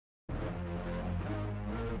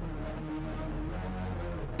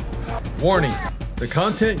Warning: the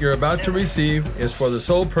content you're about to receive is for the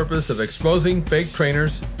sole purpose of exposing fake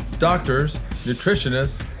trainers, doctors,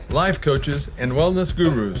 nutritionists, life coaches, and wellness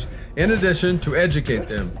gurus, in addition to educate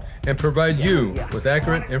them and provide you with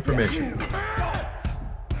accurate information. Come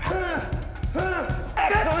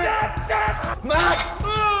on!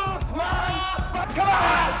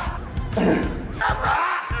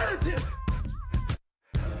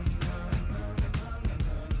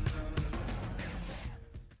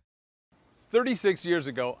 36 years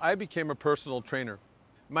ago, I became a personal trainer.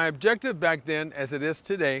 My objective back then, as it is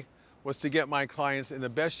today, was to get my clients in the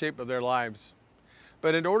best shape of their lives.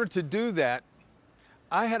 But in order to do that,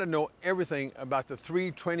 I had to know everything about the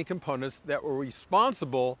 3 training components that were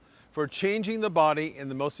responsible for changing the body in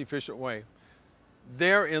the most efficient way.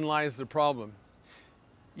 Therein lies the problem.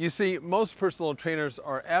 You see, most personal trainers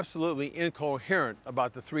are absolutely incoherent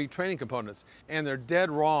about the 3 training components, and they're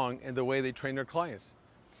dead wrong in the way they train their clients.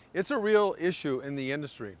 It's a real issue in the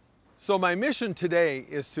industry. So my mission today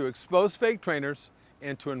is to expose fake trainers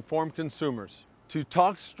and to inform consumers, to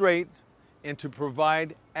talk straight and to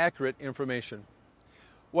provide accurate information.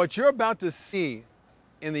 What you're about to see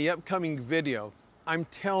in the upcoming video, I'm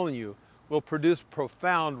telling you, will produce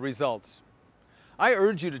profound results. I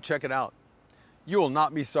urge you to check it out. You will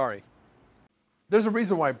not be sorry. There's a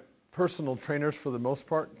reason why personal trainers, for the most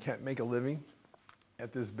part, can't make a living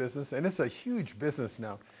at this business, and it's a huge business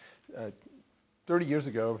now. 30 years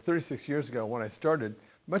ago, 36 years ago when I started,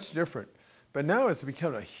 much different. But now it's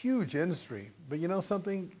become a huge industry. But you know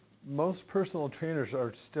something? Most personal trainers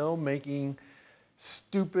are still making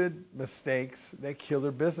stupid mistakes that kill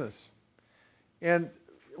their business. And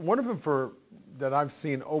one of them that I've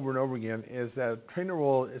seen over and over again is that a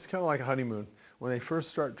trainer it's kind of like a honeymoon. When they first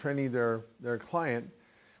start training their client,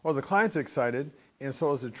 well, the client's excited, and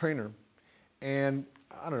so is the trainer. And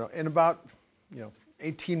I don't know, in about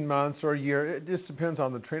 18 months or a year, it just depends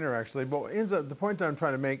on the trainer actually, but the point that I'm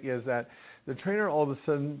trying to make is that the trainer all of a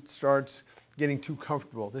sudden starts getting too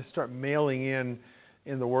comfortable. They start mailing in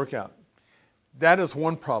the workout. That is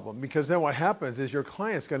one problem, because then what happens is your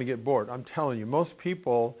client's going to get bored. I'm telling you, most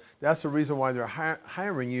people, that's the reason why they're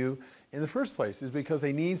hiring you in the first place, is because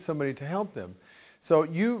they need somebody to help them. So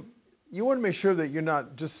you want to make sure that you're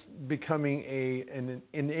not just becoming an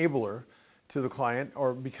enabler to the client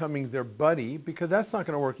or becoming their buddy, because that's not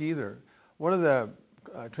going to work either. One of the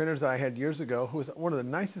trainers that I had years ago, who was one of the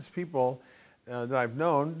nicest people that I've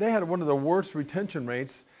known, they had one of the worst retention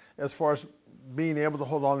rates as far as being able to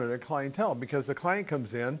hold on to their clientele, because the client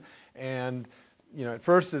comes in and at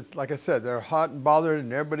first it's like I said, they're hot and bothered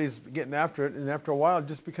and everybody's getting after it, and after a while it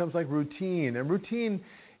just becomes like routine, and routine,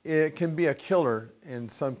 it can be a killer in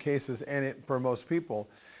some cases, and for most people.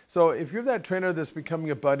 So if you're that trainer that's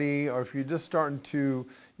becoming a buddy, or if you're just starting to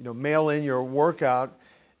mail in your workout,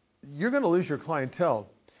 you're going to lose your clientele.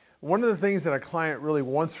 One of the things that a client really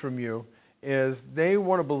wants from you is they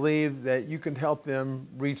want to believe that you can help them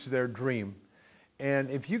reach their dream.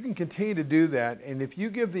 And if you can continue to do that, and if you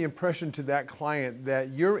give the impression to that client that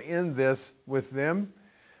you're in this with them,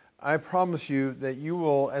 I promise you that you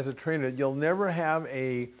will, as a trainer, you'll never have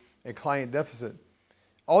a client deficit.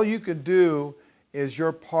 All you can do is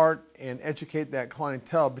your part and educate that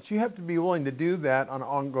clientele, but you have to be willing to do that on an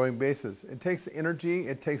ongoing basis. It takes energy,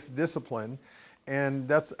 it takes discipline, and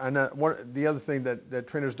that's the other thing that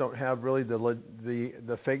trainers don't have, really,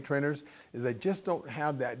 the fake trainers, is they just don't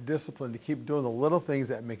have that discipline to keep doing the little things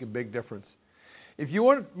that make a big difference. If you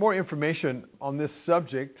want more information on this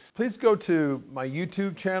subject, please go to my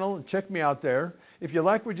YouTube channel and check me out there. If you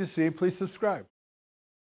like what you see, please subscribe.